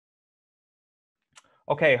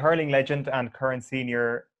Okay, hurling legend and current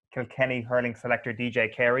senior Kilkenny hurling selector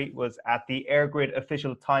DJ Carey was at the EirGrid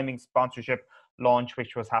official timing sponsorship launch,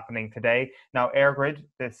 which was happening today. Now, EirGrid,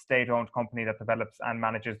 the state-owned company that develops and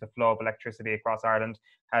manages the flow of electricity across Ireland,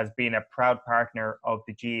 has been a proud partner of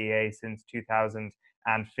the GAA since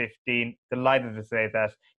 2015. Delighted to say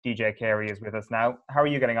that DJ Carey is with us now. How are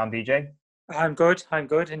you getting on, DJ? I'm good.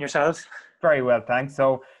 And yourself? Very well, thanks.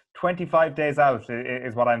 So 25 days out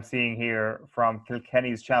is what I'm seeing here from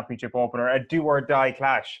Kilkenny's championship opener, a do or die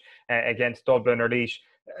clash against Dublin or Laois.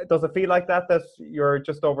 Does it feel like that you're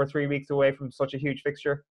just over 3 weeks away from such a huge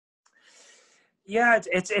fixture? Yeah,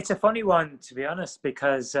 it's a funny one, to be honest,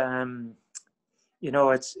 because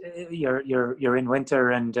it's you're in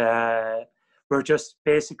winter, and we're just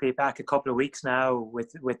basically back a couple of weeks now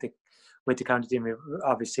with the county team.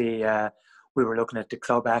 Obviously, we were looking at the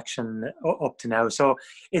club action up to now, so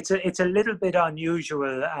it's a little bit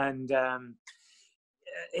unusual, and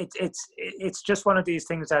it's just one of these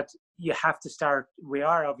things that you have to start. We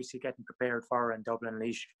are obviously getting prepared for, and Dublin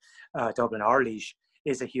or Laois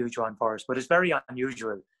is a huge one for us, but it's very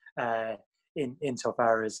unusual in so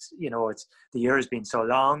far as it's the year has been so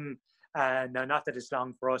long. Now, not that it's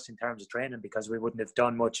long for us in terms of training, because we wouldn't have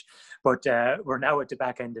done much, but we're now at the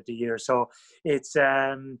back end of the year, so it's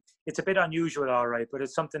a bit unusual, all right, but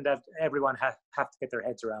it's something that everyone have to get their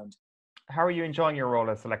heads around. How are you enjoying your role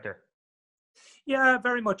as selector? Yeah,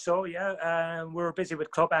 very much so. Yeah, we're busy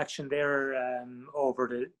with club action there over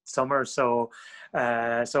the summer, so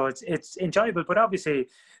it's enjoyable. But obviously,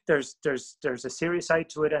 there's a serious side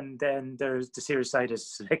to it, and then there's the serious side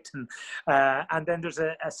is selecting, and then there's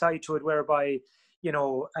a side to it whereby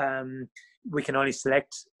we can only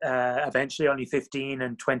select eventually only 15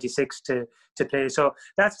 and 26 to play. So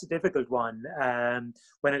that's the difficult one.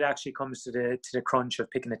 When it actually comes to the crunch of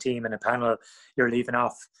picking a team and a panel, you're leaving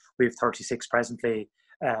off. We have 36 presently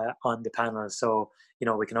on the panel, so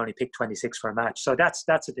we can only pick 26 for a match. So that's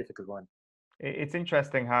a difficult one. It's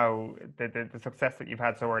interesting how the success that you've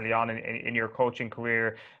had so early on in your coaching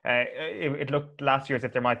career, it looked last year as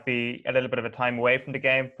if there might be a little bit of a time away from the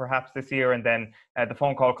game, perhaps this year, and then the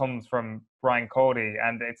phone call comes from Brian Cody,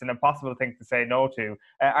 and it's an impossible thing to say no to.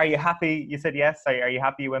 Are you happy? You said yes. Are you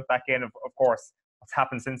happy you went back in? Of course, what's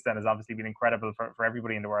happened since then has obviously been incredible for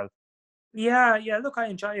everybody in the world. Yeah. Look, I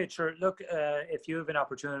enjoy it. Sure. Look, if you have an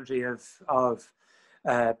opportunity of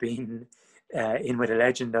being in with a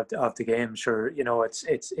legend of the game, sure,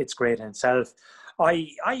 it's great in itself. I've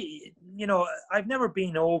never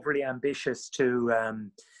been overly ambitious to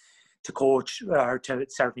coach or to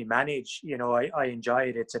certainly manage. I enjoy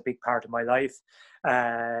it. It's a big part of my life.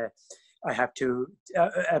 I have to.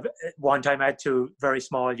 One time I had two very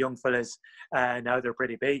small young fellas. Now they're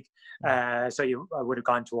pretty big. So I would have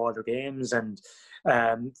gone to all their games and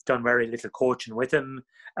done very little coaching with them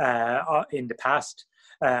in the past.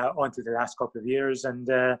 Until the last couple of years, and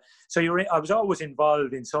I was always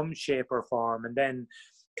involved in some shape or form. And then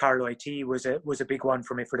Carlo IT was a big one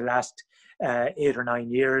for me for the last 8 or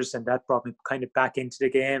 9 years, and that brought me kind of back into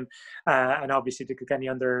the game. And obviously the Kilkenny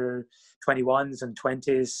under 21s and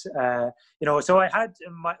 20s. So I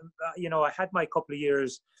had my couple of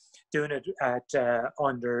years doing it at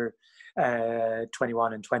under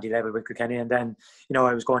 21 and 20 level with Kilkenny, and then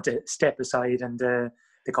I was going to step aside, and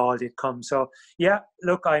the call did come. So yeah,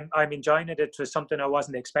 look, I'm enjoying it. It was something I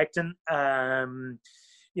wasn't expecting, but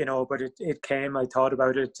it came. I thought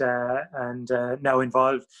about it, and now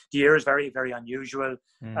involved. The year is very, very unusual,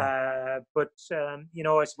 but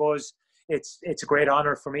I suppose it's a great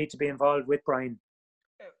honour for me to be involved with Brian.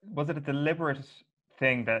 Was it a deliberate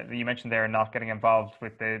thing that you mentioned there, not getting involved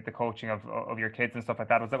with the coaching of your kids and stuff like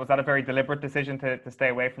that? Was that a very deliberate decision to stay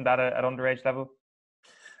away from that at underage level?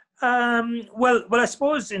 Well, I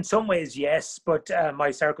suppose in some ways, yes, but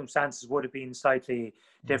my circumstances would have been slightly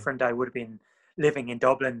different. I would have been living in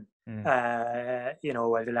Dublin, while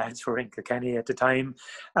the lads were in Kilkenny at the time.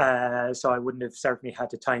 So I wouldn't have certainly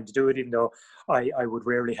had the time to do it, even though I would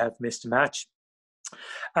rarely have missed a match.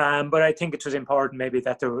 But I think it was important maybe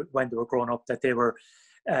that when they were growing up, that they were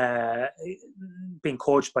being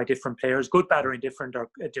coached by different players, good, bad, or indifferent, or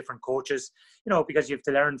different coaches, because you have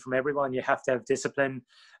to learn from everyone. You have to have discipline,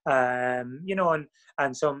 and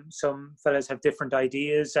some fellas have different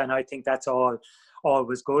ideas, and I think that's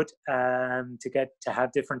always good, to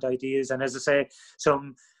have different ideas. And as I say,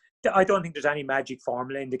 I don't think there's any magic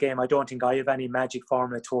formula in the game. I don't think I have any magic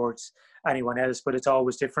formula towards anyone else, but it's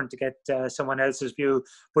always different to get someone else's view.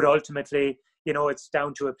 But ultimately, it's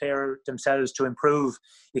down to a player themselves to improve.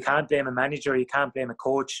 You can't blame a manager. You can't blame a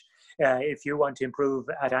coach. If you want to improve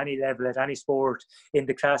at any level, at any sport, in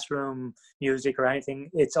the classroom, music or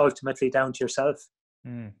anything, it's ultimately down to yourself.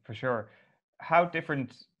 For sure. How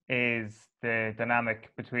different is the dynamic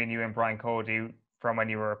between you and Brian Cody from when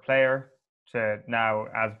you were a player to now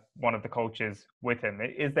as one of the coaches with him?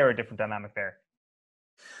 Is there a different dynamic there?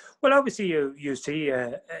 Well, obviously, you see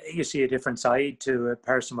a different side to a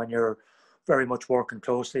person when you're very much working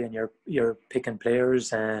closely and you're picking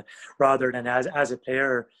players rather than as a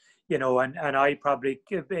player, you know. And I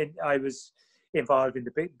was involved in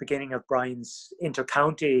the beginning of Brian's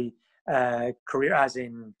intercounty career, as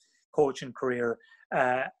in coaching career,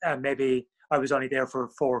 and maybe I was only there for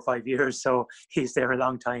 4 or 5 years, so he's there a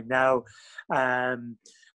long time now.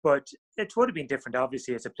 But it would have been different,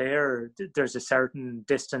 obviously, as a player. There's a certain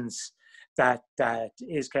distance that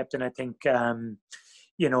is kept, and I think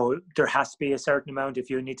you know, there has to be a certain amount. If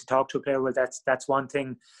you need to talk to a player, well, that's one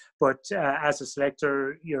thing. But as a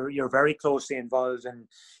selector, you're very closely involved, and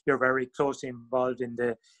you're very closely involved in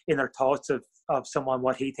the inner thoughts of someone,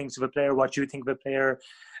 what he thinks of a player, what you think of a player.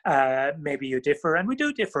 Maybe you differ, and we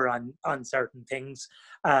do differ on certain things,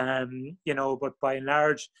 you know. But by and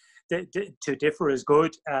large, to differ is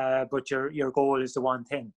good, but your goal is the one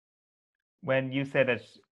thing. When you say that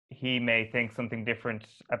he may think something different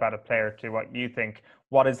about a player to what you think,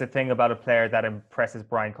 what is the thing about a player that impresses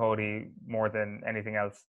Brian Cody more than anything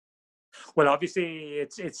else? Well, obviously,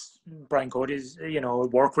 it's Brian Cody's, you know,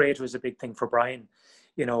 work rate was a big thing for Brian.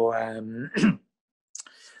 You know,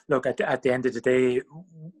 look, at the end of the day,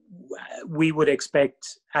 we would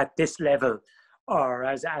expect at this level, or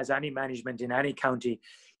as any management in any county,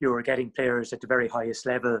 you are getting players at the very highest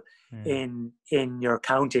level in your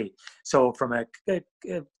county. So from a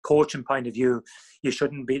coaching point of view, you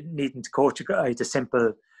shouldn't be needing to coach the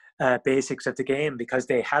simple basics of the game, because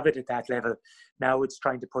they have it at that level. Now it's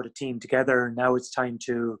trying to put a team together. Now it's time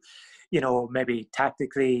to, you know, maybe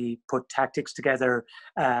tactically put tactics together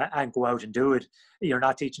and go out and do it. You're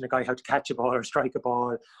not teaching a guy how to catch a ball or strike a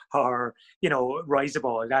ball or, you know, rise a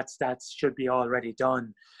ball. That should be already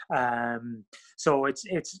done. So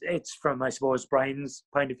it's from, I suppose, Brian's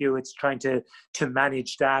point of view, it's trying to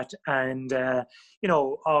manage that, and you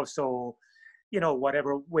know, also, you know,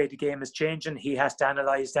 whatever way the game is changing, he has to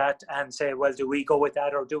analyze that and say, well, do we go with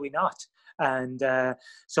that or do we not? And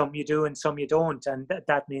some you do and some you don't. And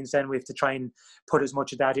that means then we have to try and put as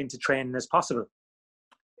much of that into training as possible.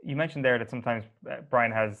 You mentioned there that sometimes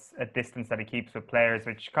Brian has a distance that he keeps with players,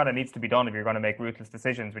 which kind of needs to be done if you're going to make ruthless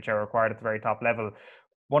decisions, which are required at the very top level.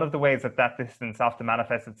 One of the ways that distance often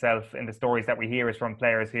manifests itself in the stories that we hear is from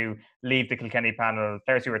players who leave the Kilkenny panel,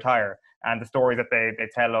 players who retire, and the stories that they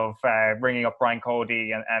tell of ringing up Brian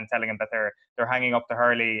Cody and telling him that they're hanging up the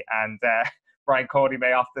Hurley, and Brian Cody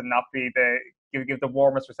may often not be give the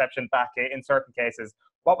warmest reception back in certain cases.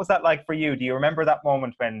 What was that like for you? Do you remember that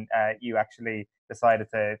moment when you actually decided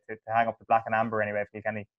to hang up the black and amber anyway for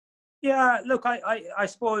Kilkenny? Yeah, look, I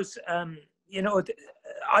suppose, you know,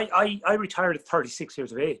 I retired at 36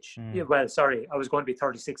 years of age. Yeah, well, sorry, I was going to be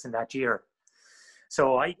 36 in that year.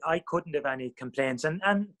 So I couldn't have any complaints. And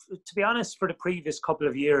to be honest, for the previous couple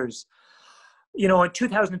of years, you know, in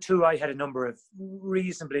 2002, I had a number of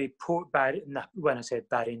reasonably when I say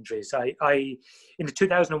bad injuries, in the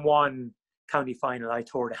 2001 county final, I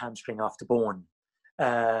tore the hamstring off the bone.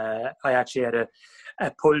 I actually had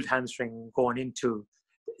a pulled hamstring going into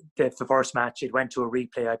the first match. It went to a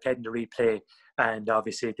replay. I played in the replay, and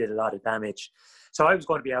obviously it did a lot of damage. So I was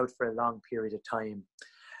going to be out for a long period of time.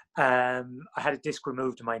 I had a disc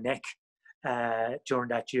removed in my neck during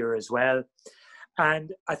that year as well.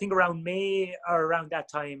 And I think around May or around that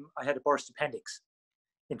time, I had a burst appendix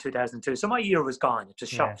in 2002. So my year was gone. It was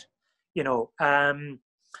shot, you know.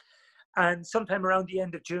 And sometime around the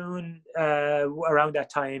end of June, around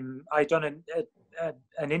that time, I'd done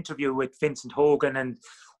an interview with Vincent Hogan, and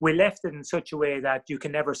we left it in such a way that you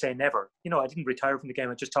can never say never. You know, I didn't retire from the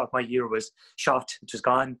game. I just thought my year was shot. It was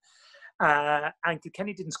gone. And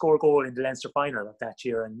Kilkenny didn't score a goal in the Leinster final of that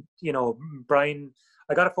year. And, you know, Brian,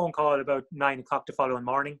 I got a phone call about 9 o'clock the following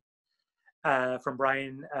morning from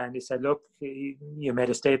Brian, and he said, look, you made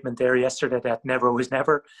a statement there yesterday that never was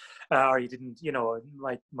never, or you didn't, you know,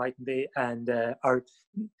 mightn't be, and or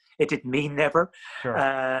it didn't mean never. Sure.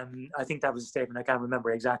 I think that was a statement. I can't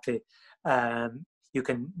remember exactly. You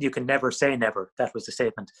can never say never. That was the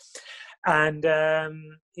statement. And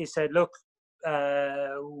he said, look,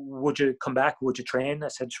 would you come back? Would you train? I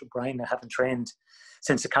said, sure, Brian, I haven't trained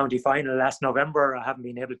since the county final last November. I haven't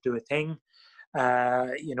been able to do a thing.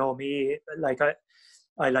 You know me, like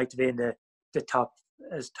I like to be in the top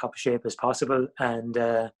shape as possible. And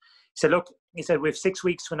he said, look, he said, we have 6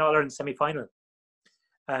 weeks to an All-Ireland semi-final.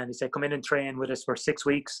 And he said, come in and train with us for 6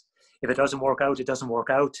 weeks. If it doesn't work out, it doesn't work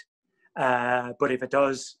out. But if it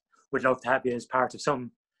does, would love to have you as part of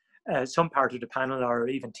some part of the panel or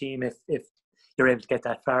even team if you're able to get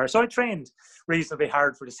that far. So I trained reasonably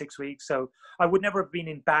hard for the 6 weeks. So I would never have been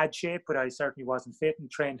in bad shape, but I certainly wasn't fit, and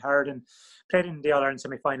trained hard and played in the All-Ireland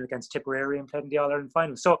semi-final against Tipperary and played in the All-Ireland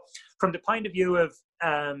final. So from the point of view of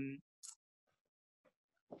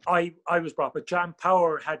I was brought, but John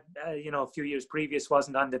Power had, a few years previous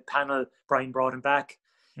wasn't on the panel. Brian brought him back.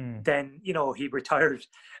 Then, he retired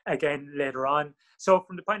again later on. So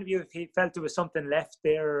from the point of view, if he felt there was something left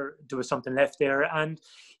there, And,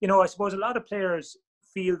 I suppose a lot of players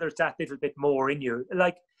feel there's that little bit more in you.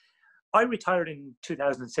 Like, I retired in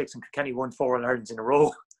 2006 and Kilkenny won 4 All-Irelands in a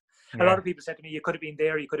row. Yeah. A lot of people said to me, you could have been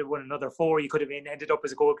there, you could have won another 4, you could have ended up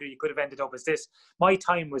as a goalkeeper, you could have ended up as this. My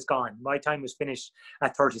time was gone. My time was finished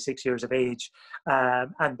at 36 years of age,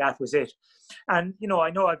 and that was it. And, I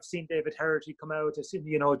know I've seen David Herity come out, I've seen,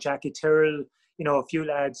 Jackie Tyrrell, a few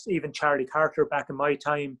lads, even Charlie Carter back in my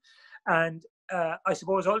time. And I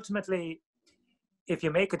suppose ultimately, if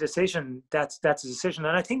you make a decision, that's a decision.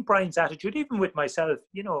 And I think Brian's attitude, even with myself,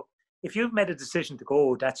 if you've made a decision to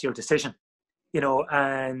go, that's your decision.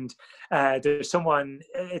 And there's someone,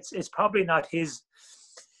 it's probably not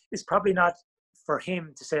for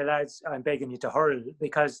him to say, lads, I'm begging you to hurl,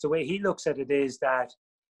 because the way he looks at it is that,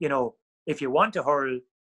 if you want to hurl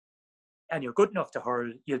and you're good enough to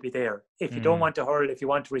hurl, you'll be there. If you don't want to hurl, if you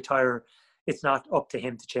want to retire, it's not up to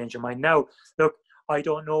him to change your mind. Now, look, I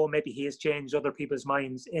don't know, maybe he has changed other people's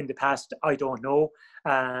minds in the past. I don't know.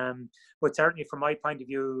 But certainly from my point of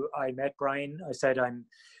view, I met Brian. I said, I'm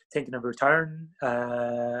thinking of retiring.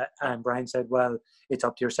 And Brian said, well, it's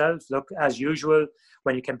up to yourself. Look, as usual,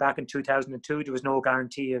 when you came back in 2002, there was no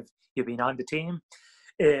guarantee of you being on the team.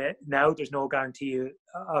 Now there's no guarantee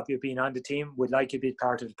of you being on the team. We'd like you to be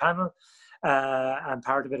part of the panel and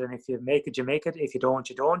part of it. And if you make it, you make it. If you don't,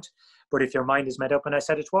 you don't. But if your mind is made up, and I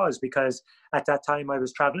said it was, because at that time I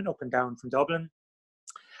was traveling up and down from Dublin,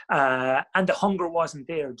 and the hunger wasn't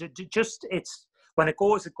there. Just it's when it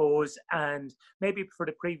goes. And maybe for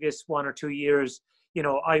the previous 1 or 2 years,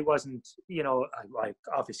 I wasn't, I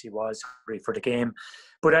obviously was hungry for the game,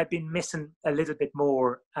 but I've been missing a little bit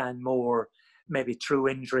more and more, maybe through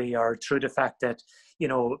injury or through the fact that,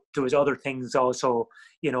 there was other things also,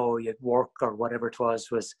 you'd work or whatever it was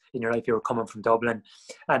in your life, you were coming from Dublin,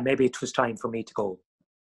 and maybe it was time for me to go.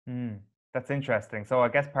 That's interesting. So I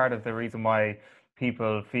guess part of the reason why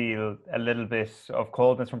people feel a little bit of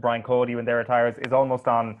coldness from Brian Cody when they retires is almost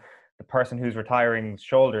on the person who's retiring's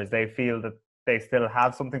shoulders. They feel that they still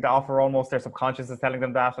have something to offer, almost their subconscious is telling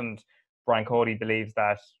them that, and Brian Cody believes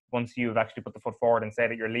that once you've actually put the foot forward and say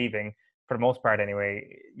that you're leaving, for the most part anyway,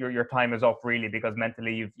 your time is up, really, because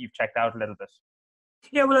mentally you've checked out a little bit.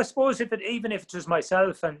 Yeah, well, I suppose even if it was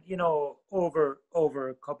myself, and over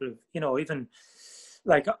a couple of even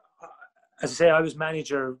like as I say, I was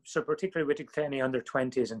manager, so particularly with the Kilkenny under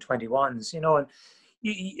 20s and 21s,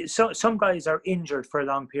 and so some guys are injured for a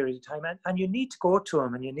long period of time, and you need to go to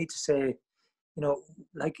them and you need to say,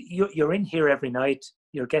 like you're in here every night,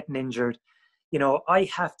 you're getting injured. I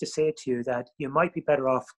have to say to you that you might be better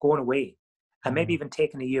off going away and maybe even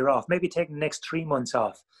taking a year off, maybe taking the next 3 months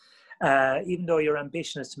off. Even though your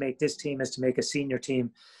ambition is to make this team, is to make a senior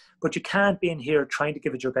team, but you can't be in here trying to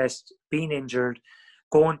give it your best, being injured,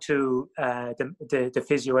 going to the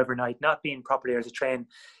physio every night, not being properly able to train.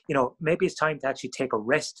 Maybe it's time to actually take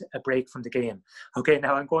a break from the game. Okay,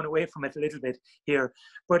 now I'm going away from it a little bit here,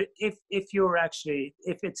 but if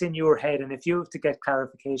it's in your head, and if you have to get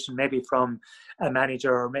clarification, maybe from a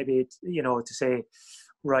manager, or maybe to say,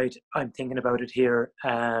 right, I'm thinking about it here.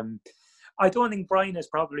 I don't think Brian is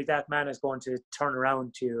probably that man is going to turn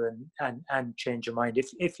around to you and change your mind.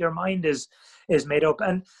 If your mind is made up,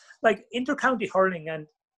 and like inter-county hurling, and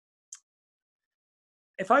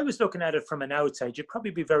if I was looking at it from an outside, you'd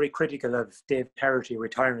probably be very critical of Dave Herity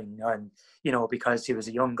retiring, and because he was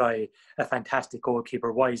a young guy, a fantastic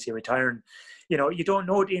goalkeeper. Why is he retiring? You don't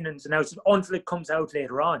know the ins and outs until it comes out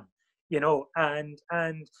later on. And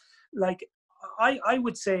like I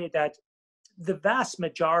would say that the vast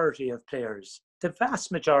majority of players,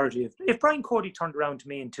 if Brian Cody turned around to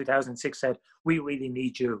me in 2006, said, we really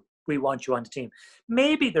need you, we want you on the team,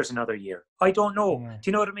 maybe there's another year. I don't know. Do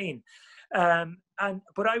you know what I mean?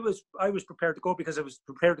 But I was prepared to go because I was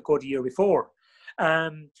prepared to go the year before.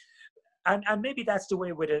 And maybe that's the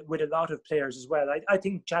way with a lot of players as well. I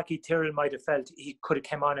think Jackie Tyrrell might have felt he could have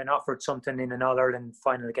come on and offered something in an All-Ireland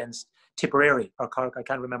final against Tipperary or Cork. I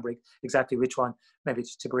can't remember exactly which one. Maybe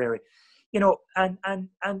it's Tipperary. And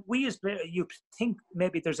we as players, you think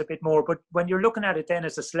maybe there's a bit more, but when you're looking at it then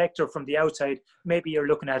as a selector from the outside, maybe you're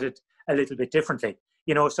looking at it a little bit differently.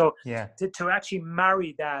 So yeah, to actually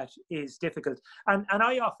marry that is difficult. And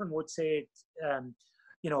I often would say,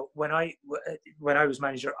 when I was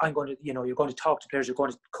manager, I'm going to, you're going to talk to players, you're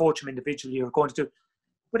going to coach them individually, you're going to do,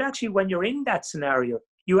 but actually when you're in that scenario,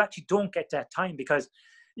 you actually don't get that time because,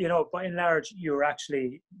 by and large, you're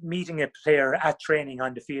actually meeting a player at training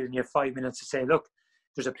on the field and you have 5 minutes to say, look,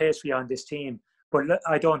 there's a place for you on this team, but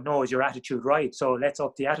I don't know, is your attitude right? So let's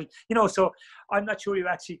up the attitude. So I'm not sure you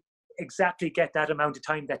actually exactly get that amount of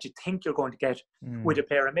time that you think you're going to get with a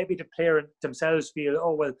player. And maybe the player themselves feel,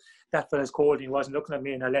 oh, well, that fella's cold and he wasn't looking at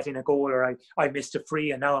me and I let in a goal, or I missed a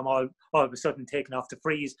free and now I'm all of a sudden taking off the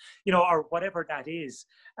frees, or whatever that is.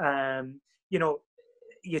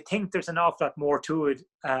 You think there's an awful lot more to it.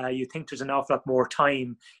 You think there's an awful lot more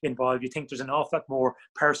time involved. You think there's an awful lot more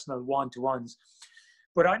personal one-to-ones.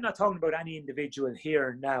 But I'm not talking about any individual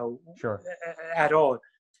here now. Sure. At all.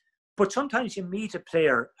 But sometimes you meet a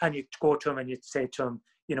player and you go to him and you say to him,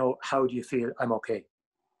 how do you feel? I'm okay.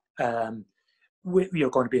 You're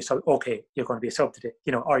going to be a sub. Okay, you're going to be a sub today.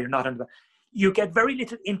 Or you're not on the. You get very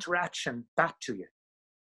little interaction back to you.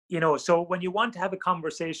 So when you want to have a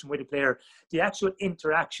conversation with a player, the actual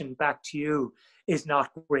interaction back to you is not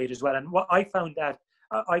great as well. And what I found that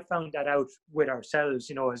out with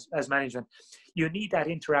ourselves, as management, you need that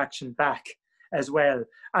interaction back as well.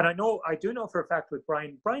 And I do know for a fact with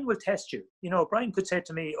Brian will test you. Brian could say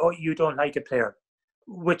to me, oh, you don't like a player,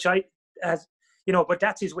 which but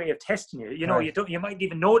that's his way of testing you. Right. You might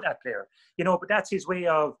even know that player, but that's his way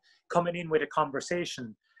of coming in with a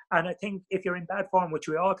conversation. And I think if you're in bad form, which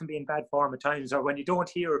we all can be in bad form at times, or when you don't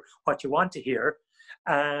hear what you want to hear,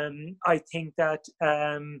 I think that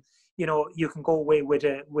you can go away with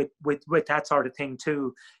that sort of thing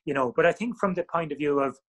too. But I think from the point of view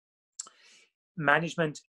of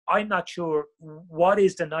management, I'm not sure what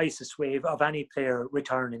is the nicest way of any player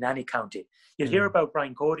return in any county. You'll hear about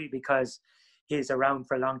Brian Cody because he's around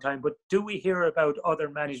for a long time, but do we hear about other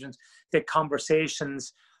managements,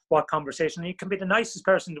 what conversation? You can be the nicest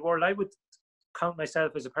person in the world. I would count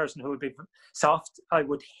myself as a person who would be soft. I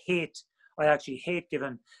actually hate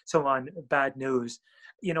giving someone bad news,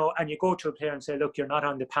 and you go to a player and say, look, you're not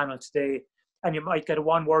on the panel today, and you might get a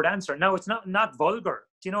one-word answer. Now, it's not vulgar.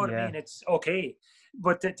 Do you know what I mean? It's okay.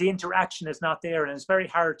 But the interaction is not there, and it's very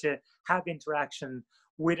hard to have interaction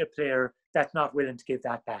with a player that's not willing to give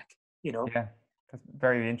that back, Yeah, that's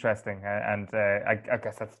very interesting. And I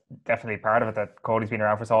guess that's definitely part of it, that Cody's been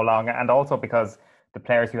around for so long. And also because the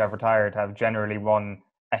players who have retired have generally won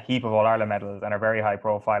a heap of All-Ireland medals and are very high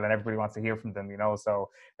profile, and everybody wants to hear from them, so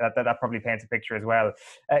that probably paints a picture as well.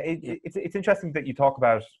 It's interesting that you talk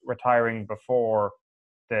about retiring before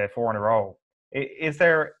the 4 in a row. Is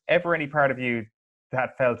there ever any part of you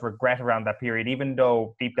that felt regret around that period, even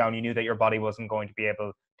though deep down you knew that your body wasn't going to be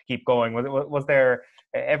able to keep going? Was there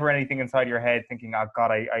ever anything inside your head thinking, oh God,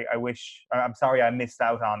 I wish, I'm sorry I missed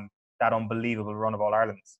out on that unbelievable run of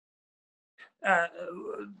All-Irelands?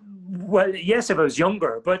 Well, yes, if I was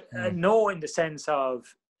younger, but no, in the sense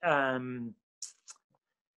of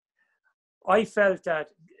I felt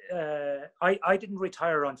that I didn't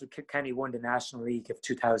retire until Kilkenny won the National League of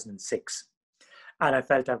 2006. And I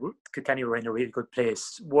felt that Kilkenny were in a really good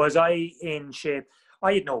place. Was I in shape?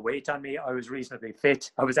 I had no weight on me. I was reasonably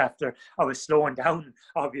fit. I was slowing down,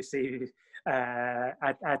 obviously,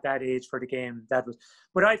 at that age for the game.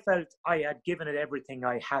 But I felt I had given it everything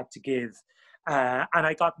I had to give. And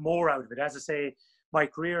I got more out of it. As I say, my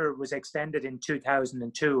career was extended in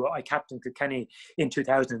 2002. I captained Kilkenny in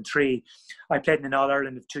 2003. I played in an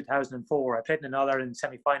All-Ireland of 2004. I played in an All-Ireland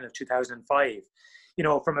semi-final of 2005.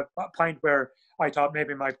 From a point where I thought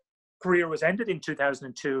maybe my career was ended in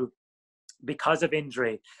 2002 because of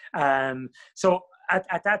injury. So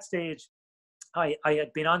at that stage, I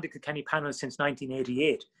had been on the Kilkenny panel since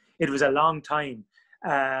 1988. It was a long time.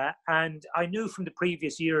 And I knew from the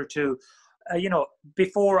previous year or two,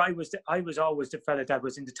 before I was always the fella that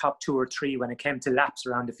was in the top 2 or 3 when it came to laps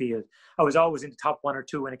around the field. I was always in the top 1 or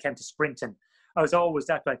 2 when it came to sprinting. I was always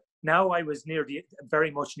that guy. Now I was very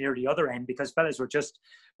much near the other end because fellas were just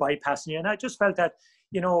bypassing you. And I just felt that,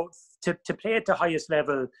 to play at the highest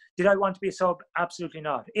level, did I want to be a sub? Absolutely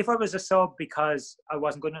not. If I was a sub because I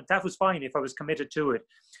wasn't good enough, that was fine if I was committed to it.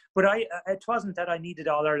 But it wasn't that I needed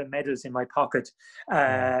All-Ireland medals in my pocket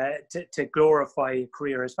to glorify a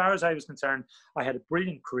career. As far as I was concerned, I had a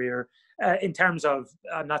brilliant career. in terms of,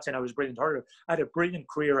 I'm not saying I was a brilliant hurler. I had a brilliant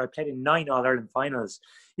career. I played in 9 All-Ireland finals,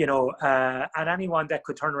 you know, and anyone that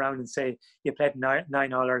could turn around and say you played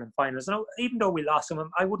 9 All-Ireland finals, and even though we lost them,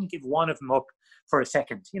 I wouldn't give one of them up for a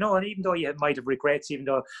second, you know, and even though you might have regrets, even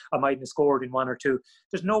though I might have scored in 1 or 2,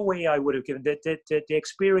 there's no way I would have given. The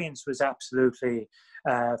experience was absolutely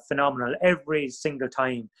phenomenal every single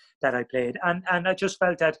time that I played, and I just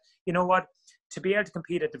felt that, you know what, to be able to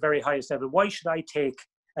compete at the very highest level, why should I take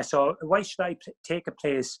take a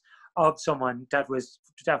place of someone that was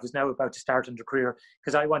now about to start in their career,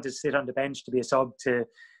 because I wanted to sit on the bench to be a sub to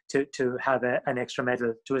have an extra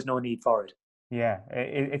medal. There was no need for it. Yeah,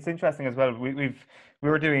 it's interesting as well. We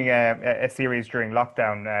were doing a series during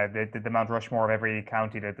lockdown, the Mount Rushmore of every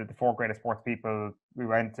county, the 4 greatest sports people. We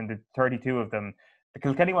went and did 32 of them. The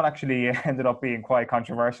Kilkenny one actually ended up being quite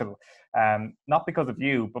controversial, not because of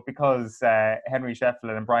you, but because Henry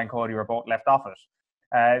Shefflin and Brian Cody were both left off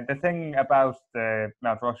it. The thing about the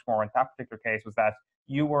Mount Rushmore in that particular case was that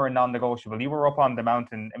you were non-negotiable. You were up on the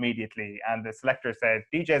mountain immediately, and the selector said,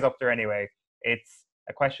 DJ's up there anyway. It's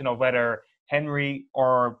a question of whether Henry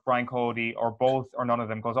or Brian Cody or both or none of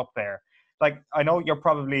them goes up there. Like, I know you're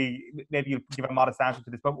probably, maybe you'll give a modest answer to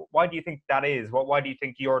this, but why do you think that is? Why do you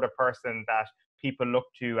think you're the person that people look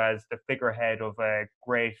to as the figurehead of a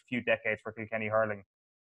great few decades for Kilkenny hurling?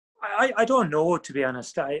 I don't know, to be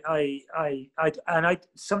honest. I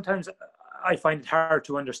sometimes I find it hard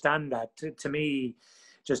to understand that. To me,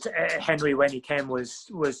 just Henry, when he came,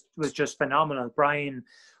 was just phenomenal. Brian,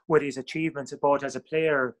 with his achievements both as a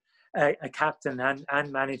player, a captain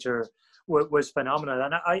and manager, was phenomenal.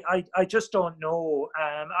 And I just don't know.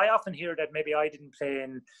 I often hear that maybe I didn't play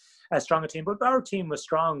in as strong a team, but our team was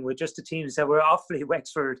strong with just the teams that were awfully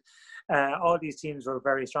Wexford. All these teams were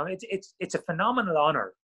very strong. It's a phenomenal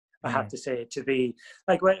honour, I have to say, to be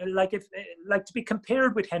to be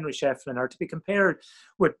compared with Henry Shefflin, or to be compared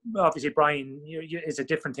with, obviously Brian is a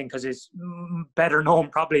different thing because he's better known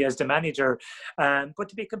probably as the manager, but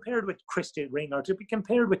to be compared with Christy Ring, or to be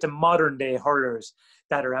compared with the modern day hurlers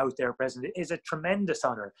that are out there present, is a tremendous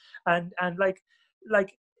honour. And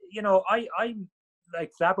you know, I'm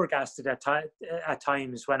like flabbergasted at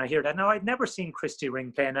times when I hear that. Now, I'd never seen Christy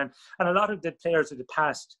Ring playing, and a lot of the players of the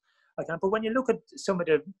past, but when you look at some of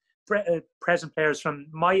the present players from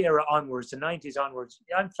my era onwards, the 90s onwards,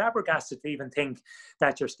 I'm flabbergasted to even think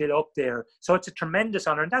that you're still up there. So it's a tremendous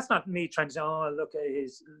honour, and that's not me trying to say, oh, look,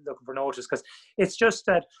 he's looking for notice, because it's just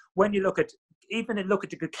that when you look at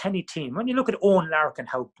the Kilkenny team, when you look at Eoin Larkin,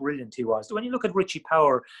 how brilliant he was, when you look at Richie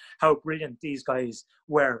Power, how brilliant these guys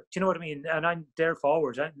were, do you know what I mean? And I'm there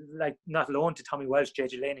forwards, like, not alone to Tommy Welsh,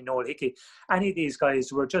 JJ Laney, Noel Hickey, any of these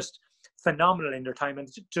guys were just phenomenal in their time, and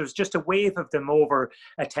there was just a wave of them over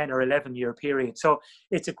a 10 or 11 year period. So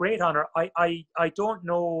it's a great honour. I don't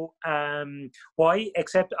know why,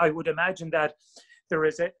 except I would imagine that there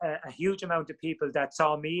is a huge amount of people that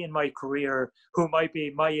saw me in my career who might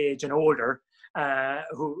be my age and older,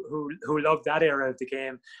 who loved that era of the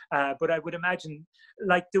game. But I would imagine,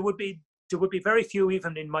 like, there would be very few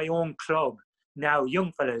even in my own club now,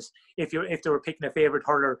 young fellas, if they were picking a favourite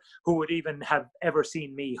hurler, who would even have ever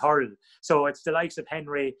seen me hurl. So it's the likes of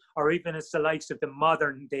Henry, or even it's the likes of the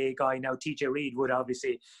modern day guy now. TJ Reid would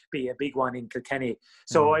obviously be a big one in Kilkenny.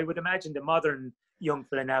 So I would imagine the modern young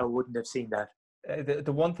fella now wouldn't have seen that.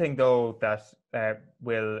 The one thing, though, that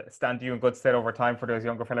will stand you in good stead over time for those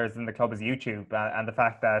younger fellas in the club is YouTube, and the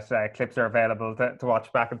fact that clips are available to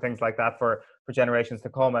watch back and things like that for generations to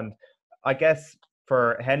come. And I guess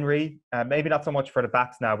for Henry, maybe not so much for the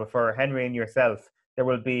backs now, but for Henry and yourself, there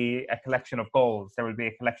will be a collection of goals. There will be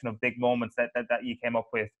a collection of big moments that you came up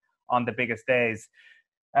with on the biggest days.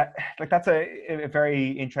 Like, that's a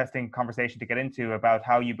very interesting conversation to get into, about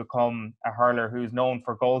how you become a hurler who's known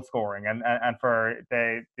for goal scoring and for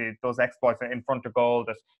those exploits in front of goal,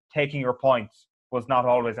 that taking your points was not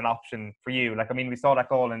always an option for you. Like, I mean, we saw that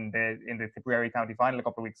goal in the Tipperary County final a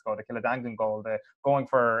couple of weeks ago, the Kildangan goal, the going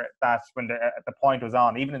for that when the point was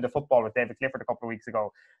on, even in the football with David Clifford a couple of weeks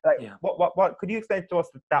ago. Like, yeah. What could you explain to us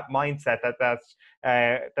that mindset that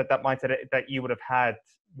mindset that you would have had,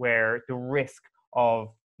 where the risk of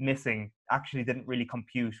missing actually didn't really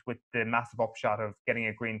compute with the massive upshot of getting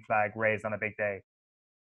a green flag raised on a big day?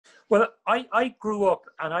 Well, I grew up,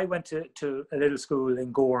 and I went to a little school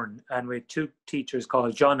in Gorn, and we had 2 teachers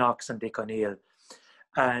called John Knox and Dick O'Neill.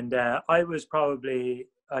 And I was probably,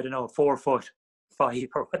 4'5"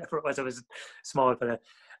 or whatever it was. I was a small fella.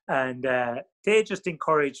 And they just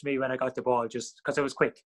encouraged me when I got the ball, just because I was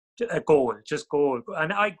quick. Goal.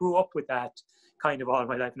 And I grew up with that kind of all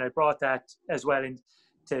my life, and I brought that as well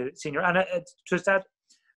into senior. And it was that,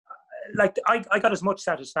 like I got as much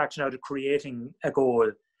satisfaction out of creating a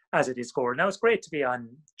goal as it is scoring. Now, it's great to be on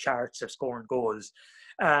charts of scoring goals,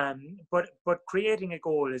 but creating a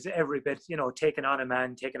goal is every bit, taking on a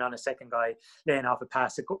man, taking on a second guy, laying off a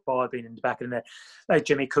pass, a ball being in the back of the net. Like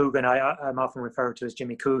Jimmy Coogan, I'm often referred to as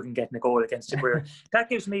Jimmy Coogan getting a goal against Tipperary. That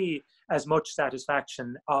gives me as much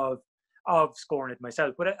satisfaction of scoring it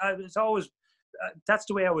myself. But I was always, that's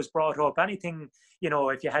the way I was brought up. Anything,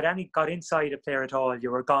 if you had got inside a player at all,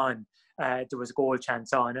 you were gone. There was a goal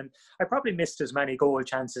chance on, and I probably missed as many goal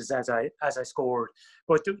chances as I scored.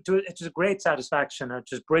 But it was a great satisfaction. It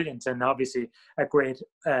was brilliant, and obviously a great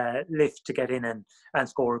lift to get in and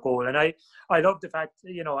score a goal. And I love the fact,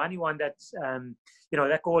 anyone that's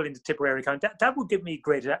that goal in the Tipperary count, that would give me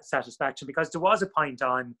great satisfaction, because there was a pint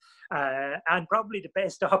on, and probably the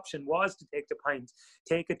best option was to take the pint,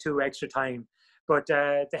 take it to extra time. But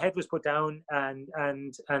the head was put down, and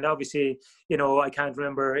obviously, I can't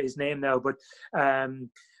remember his name now, but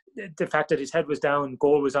the fact that his head was down,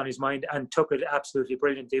 goal was on his mind, and took it absolutely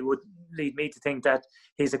brilliantly would lead me to think that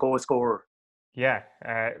he's a goal scorer. Yeah,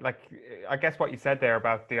 I guess what you said there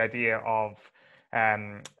about the idea of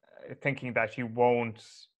thinking that you won't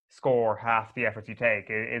score half the effort you take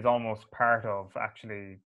is almost part of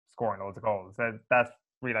actually scoring loads of goals. That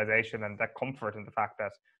realization and that comfort in the fact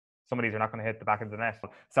that some of these are not going to hit the back of the net.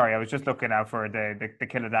 Sorry, I was just looking out for the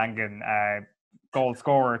Kildangan goal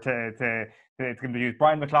scorer to use.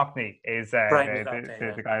 Brian McLaughlin is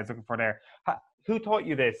the guy I was looking for there. Who taught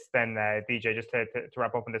you this then, DJ, just to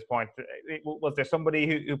wrap up on this point? Was there somebody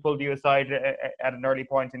who pulled you aside at an early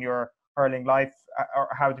point in your hurling life? Or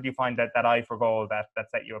how did you find that eye for goal that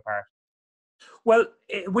set you apart? Well,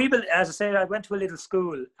 as I said, I went to a little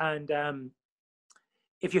school, and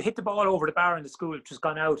if you hit the ball over the bar in the school, it was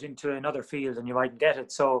gone out into another field and you mightn't get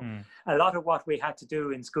it. So a lot of what we had to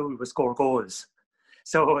do in school was score goals.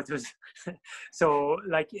 So it was,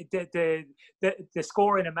 like the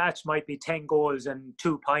score in a match might be 10 goals and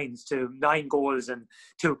 2 pints to 9 goals and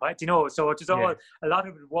 2 pints, so it was all, a lot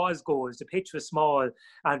of it was goals. The pitch was small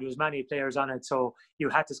and there was many players on it. So you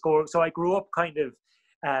had to score. So I grew up kind of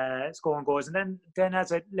scoring goals. And then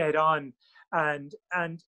as I led on, and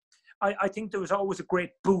I think there was always a great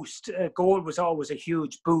boost. A goal was always a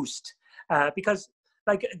huge boost, because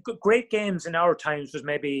like great games in our times was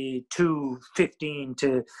maybe 2-15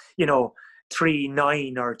 to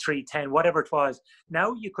 3-9 or 3-10, whatever it was.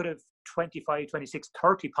 Now you could have 25, 26,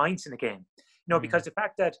 30 pints in a game. Because the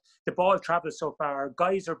fact that the ball travels so far,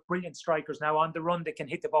 guys are brilliant strikers now on the run. They can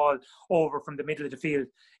hit the ball over from the middle of the field.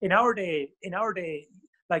 In our day,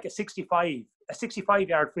 like a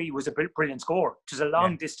 65-yard free was a brilliant score. It was a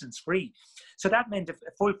long distance free. So that meant a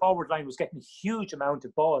full forward line was getting a huge amount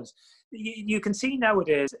of balls. You can see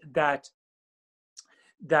nowadays that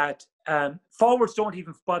forwards don't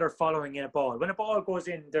even bother following in a ball. When a ball goes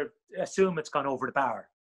in, they assume it's gone over the bar.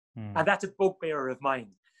 And that's a bugbear of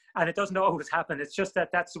mine. And it doesn't always happen. It's just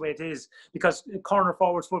that's the way it is, because corner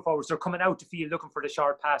forwards, full forwards, they're coming out to field looking for the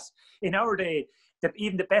short pass. In our day,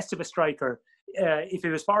 even the best of a striker, if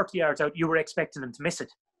it was 40 yards out, you were expecting them to miss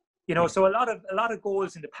it. So a lot of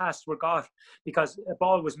goals in the past were got because a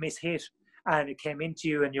ball was mishit and it came into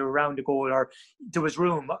you and you were around the goal, or there was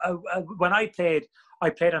room. When I played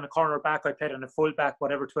on a corner back, I played on a full back,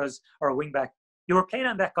 whatever it was, or a wing back. You were playing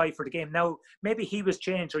on that guy for the game. Now, maybe he was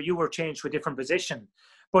changed or you were changed to a different position,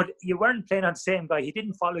 but you weren't playing on the same guy. He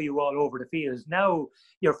didn't follow you all over the field. Now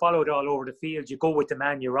you're followed all over the field. You go with the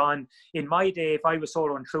man you're on. In my day, if I was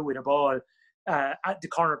soloing through with a ball, the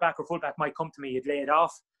corner back or full back might come to me, you'd lay it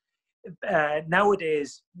off.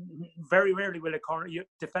 Nowadays, very rarely will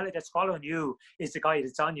the fella that's following you is the guy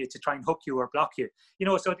that's on you to try and hook you or block you.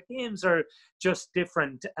 So the games are just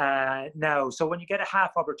different now. So when you get a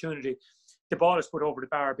half opportunity, the ball is put over the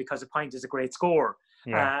bar because a pint is a great score.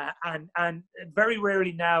 And very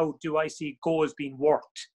rarely now do I see goals being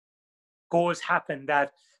worked. Goals happen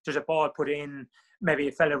that there's a ball put in, maybe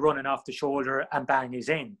a fella running off the shoulder and bang is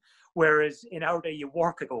in. Whereas in our day, you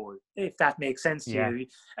work a goal, if that makes sense to you.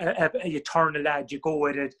 You turn a lad, you go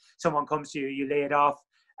with it, someone comes to you, you lay it off.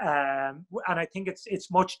 And I think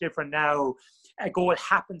it's much different now. A goal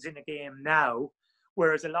happens in a game now,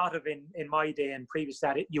 whereas a lot of in my day and previous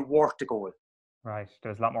that, you worked a goal. Right.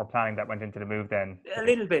 There's a lot more planning that went into the move then. A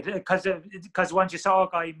little bit, because once you saw a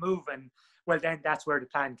guy moving, well, then that's where the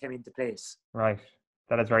plan came into place. Right.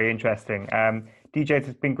 That is very interesting. DJ,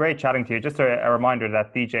 it's been great chatting to you. Just a reminder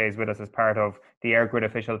that DJ is with us as part of the EirGrid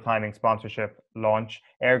official timing sponsorship launch.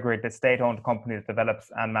 EirGrid, the state-owned company that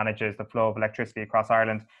develops and manages the flow of electricity across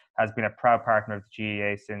Ireland, has been a proud partner of the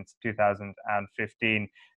GEA since 2015.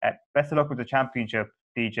 Best of luck with the championship,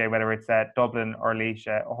 DJ, whether it's Dublin or Laois.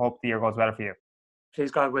 I hope the year goes well for you.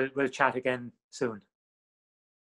 Please God, we'll chat again soon.